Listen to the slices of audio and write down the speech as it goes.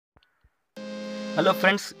Hello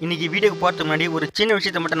friends, இன்றைக்கி வீடியோக்கு போகிறதுக்கு முன்னாடி ஒரு சின்ன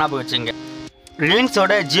விஷயத்தை மட்டும் ஞாபகம் வச்சுங்க.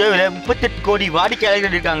 ரிலையன்ஸோட ஜியோவில் 38 கோடி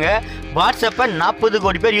வாடிக்கையாளர்கள் இருக்காங்க. வாட்ஸ்அப்பை 40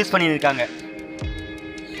 கோடி பேர் யூஸ் பண்ணியிருக்காங்க.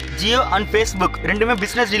 ஜியோ அண்ட் ஃபேஸ்புக் ரெண்டுமே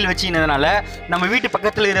பிஸ்னஸ் டீல் வச்சுக்கிறதுனால நம்ம வீட்டு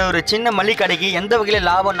பக்கத்தில் இருக்கிற ஒரு சின்ன மளிகை கடைக்கு எந்த வகையில்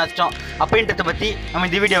லாபம் நஷ்டம் அப்படின்றத பற்றி நம்ம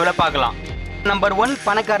இந்த வீடியோவில் பார்க்கலாம். நம்பர் 1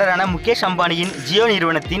 பணக்காரரான முகேஷ் அம்பானியின் ஜியோ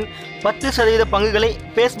நிறுவனத்தின் 10% பங்குகளை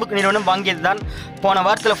ஃபேஸ்புக் நிறுவனம் வாங்கியது தான் போன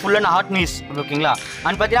வாரத்தில் ஃபுல்லான ஹாட் நியூஸ். ஓகேங்களா?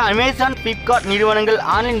 அண்ட் பார்த்தீங்கன்னா அமேசான், ஃப்ளிப்கார்ட் நிறுவனங்கள்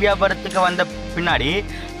ஆன்லைன் வியாபாரத்துக்கு வந்த பின்னாடி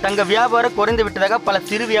தங்கள் வியாபாரம் குறைந்து விட்டதாக பல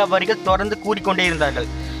சிறு வியாபாரிகள் தொடர்ந்து கூறிக்கொண்டே இருந்தார்கள்.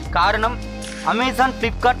 காரணம், அமேசான்,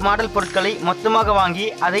 ஃப்ளிப்கார்ட் மாடல் பொருட்களை மொத்தமாக வாங்கி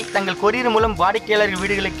அதை தங்கள் கொரியர் மூலம் வாடிக்கையாளர்கள்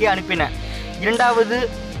வீடுகளுக்கே அனுப்பின. இரண்டாவது,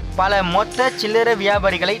 பல மொத்த சில்லறை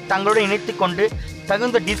வியாபாரிகளை தங்களுடன் இணைத்து கொண்டு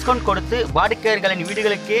தகுந்த டிஸ்கவுண்ட் கொடுத்து வாடிக்கையாளர்களின்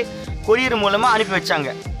வீடுகளுக்கே கொரியர் மூலமாக அனுப்பி வச்சாங்க.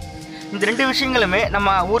 இந்த ரெண்டு விஷயங்களுமே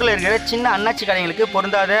நம்ம ஊரில் இருக்கிற சின்ன அண்ணாச்சி கடைகளுக்கு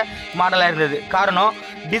பொருந்தாத மாடலாக இருந்தது. காரணம்,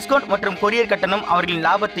 டிஸ்கவுண்ட் மற்றும் கொரியர் கட்டணம் அவர்களின்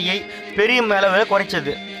லாபத்தையை பெரிய அளவில்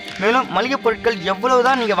குறைச்சது. மேலும் மளிகை பொருட்கள் எவ்வளவு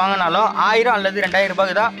தான் நீங்கள் வாங்கினாலும் 1000 அல்லது 2000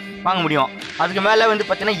 ரூபாய்க்கு தான் வாங்க முடியும். அதுக்கு மேலே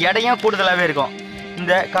பார்த்தீங்கன்னா எடையும் கூடுதலாகவே இருக்கும்.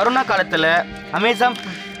 இந்த கரோனா காலத்தில் அமேசான்,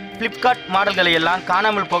 ஃப்ளிப்கார்ட் மாடல்களை எல்லாம்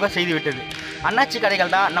காணாமல் போக செய்துவிட்டது. அண்ணாச்சி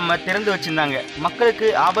கடைகள் தான் நம்ம திறந்து வச்சுருந்தாங்க. மக்களுக்கு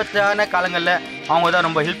ஆபத்தான காலங்களில் அவங்க தான்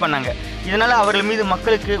ரொம்ப ஹெல்ப் பண்ணாங்க. இதனால் அவர்கள் மீது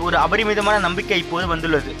மக்களுக்கு ஒரு அபரிமிதமான நம்பிக்கை இப்போது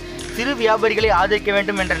வந்துள்ளது. சிறு வியாபாரிகளை ஆதரிக்க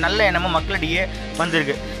வேண்டும் என்ற நல்ல எண்ணமும் மக்களிடையே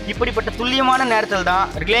வந்திருக்கு. இப்படிப்பட்ட துல்லியமான நேரத்தில் தான்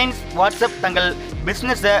ரிலையன்ஸ் வாட்ஸ்அப் தங்கள்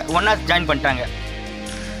பிஸ்னஸை ஒன்றா ஜாயின் பண்ணிட்டாங்க.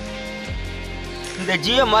 இந்த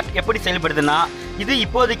ஜியோ மார்ட் எப்படி செயல்படுதுன்னா, இது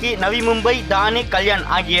இப்போதைக்கு நவி மும்பை, தானே, கல்யாண்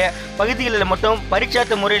ஆகிய பகுதிகளில் மட்டும்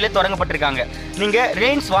பரீட்சார்த்த முறையில் தொடங்கப்பட்டிருக்காங்க. நீங்கள்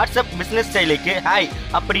ரிலையன்ஸ் வாட்ஸ்அப் பிஸ்னஸ் செயலிக்கு ஹாய்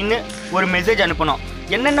அப்படின்னு ஒரு மெசேஜ் அனுப்பணும்.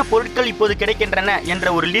 என்னென்ன பொருட்கள் இப்போது கிடைக்கின்றன என்ற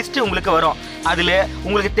ஒரு லிஸ்ட்டு உங்களுக்கு வரும். அதில்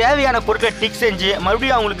உங்களுக்கு தேவையான பொருட்களை டிக் செஞ்சு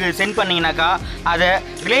மறுபடியும் அவங்களுக்கு சென்ட் பண்ணிங்கனாக்கா அதை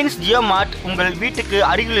ரிலையன்ஸ் ஜியோ மார்ட் உங்கள் வீட்டுக்கு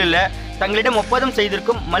அருகிலுள்ள தங்களிடம் ஒப்பந்தம்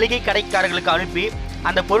செய்திருக்கும் மளிகை கடைக்காரர்களுக்கு அனுப்பி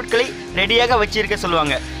அந்த பொருட்களை ரெடியாக வச்சிருக்க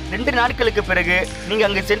சொல்லுவாங்க. 2 நாட்களுக்கு பிறகு நீங்கள்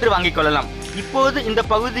அங்கு சென்று வாங்கிக் கொள்ளலாம். இப்போது இந்த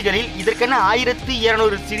பகுதிகளில் இதற்கென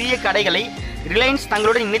 1200 சிறிய கடைகளை ரிலையன்ஸ்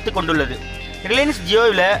தங்களுடன் இணைத்து கொண்டுள்ளது. ரிலையன்ஸ்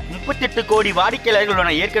ஜியோவில் 38 கோடி வாடிக்கையாளர்கள்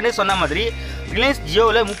உள்ளனர். ஏற்கனவே சொன்ன மாதிரி ரிலையன்ஸ்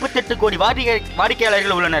ஜியோவில் 38 கோடி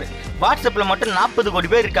வாடிக்கையாளர்கள் உள்ளனர். வாட்ஸ்அப்பில் மட்டும் 40 கோடி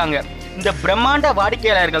பேர் இருக்காங்க. இந்த பிரம்மாண்ட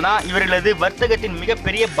வாடிக்கையாளர்கள் தான் இவர்களது வர்த்தகத்தின்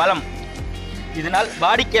மிகப்பெரிய பலம். இதனால்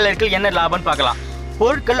வாடிக்கையாளர்கள் என்ன லாபம்னு பார்க்கலாம்.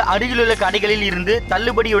 பொருட்கள் அருகிலுள்ள கடைகளில் இருந்து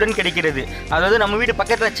தள்ளுபடியுடன் கிடைக்கிறது. அதாவது நம்ம வீடு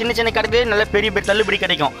பக்கத்தில் சின்ன சின்ன கடைகளில் நல்ல பெரிய தள்ளுபடி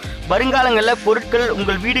கிடைக்கும். வருங்காலங்களில் பொருட்கள்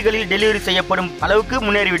உங்கள் வீடுகளில் டெலிவரி செய்யப்படும் அளவுக்கு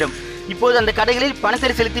முன்னேறிவிடும். இப்போது அந்த கடைகளில்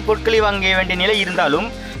பணத்தை செலுத்தி பொருட்களை வாங்க வேண்டிய நிலை இருந்தாலும்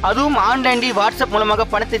அதுவும் ஆன்லைனில் வாட்ஸ்அப் மூலமாக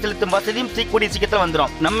பணத்தை செலுத்தும் வசதியும் கூடிய சீக்கிரத்தில்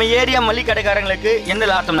வந்துடும். நம்ம ஏரியா மளிகை கடைக்காரங்களுக்கு என்ன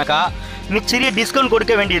லாபம்னாக்கா, சிறிய டிஸ்கவுண்ட்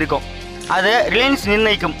கொடுக்க வேண்டியிருக்கும். அதை ரிலையன்ஸ்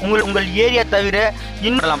நிர்ணயிக்கும். உங்கள் ஏரியா தவிர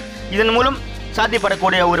இன்னும் இதன் மூலம்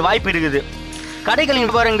சாத்தியப்படக்கூடிய ஒரு வாய்ப்பு இருக்குது. கடைகளின்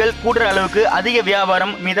வியாபாரங்கள் கூடுற அளவுக்கு அதிக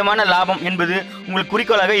வியாபாரம், மிதமான லாபம் என்பது உங்கள்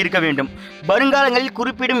குறிக்கோளாக இருக்க வேண்டும். வருங்காலங்களில்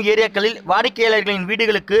குறிப்பிடும் ஏரியாக்களில் வாடிக்கையாளர்களின்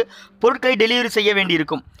வீடுகளுக்கு பொருட்களை டெலிவரி செய்ய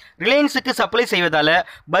வேண்டியிருக்கும். ரிலையன்ஸுக்கு சப்ளை செய்வதால்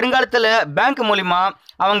வருங்காலத்தில் பேங்க் மூலிமா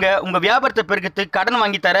அவங்க உங்கள் வியாபாரத்தை பெருக்கிறதுக்கு கடன்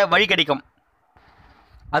வாங்கி தர வழி கிடைக்கும்.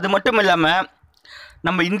 அது மட்டும் இல்லாமல்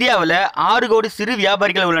நம்ம இந்தியாவில் 6 கோடி சிறு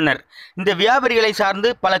வியாபாரிகள் உள்ளனர். இந்த வியாபாரிகளை சார்ந்து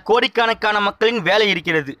பல கோடிக்கணக்கான மக்களின் வேலை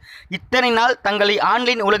இருக்கிறது. இத்தனை நாள் தங்களை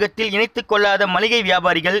ஆன்லைன் உலகத்தில் இணைத்து கொள்ளாத மளிகை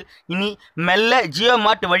வியாபாரிகள் இனி மெல்ல ஜியோ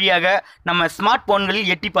மார்ட் வழியாக நம்ம ஸ்மார்ட் போன்களில்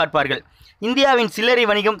எட்டி பார்ப்பார்கள். இந்தியாவின் சில்லறை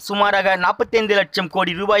வணிகம் சுமாராக 45 லட்சம்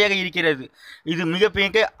கோடி ரூபாயாக இருக்கிறது. இது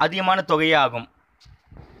மிக அதிகமான தொகையே ஆகும்.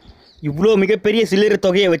 இவ்வளோ மிகப்பெரிய சில்லறை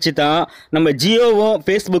தொகையை வச்சு தான் நம்ம ஜியோவும்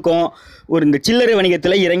ஃபேஸ்புக்கும் இந்த சில்லறை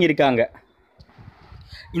வணிகத்தில் இறங்கியிருக்காங்க.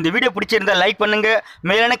 இந்த வீடியோ பிடிச்சிருந்தால் லைக் பண்ணுங்கள்,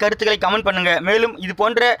 மேலான கருத்துக்களை கமெண்ட் பண்ணுங்கள். மேலும் இது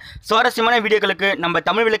போன்ற சுவாரஸ்யமான வீடியோக்களுக்கு நம்ம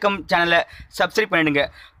தமிழ் விளக்கம் சேனலை சப்ஸ்கிரைப் பண்ணிடுங்க.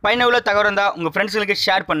 பயனுள்ள தகவல் இருந்தால் உங்கள் ஃப்ரெண்ட்ஸுங்களுக்கு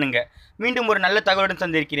ஷேர் பண்ணுங்கள். மீண்டும் ஒரு நல்ல தகவலுடன்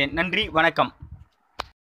சந்திருக்கிறேன். நன்றி, வணக்கம்.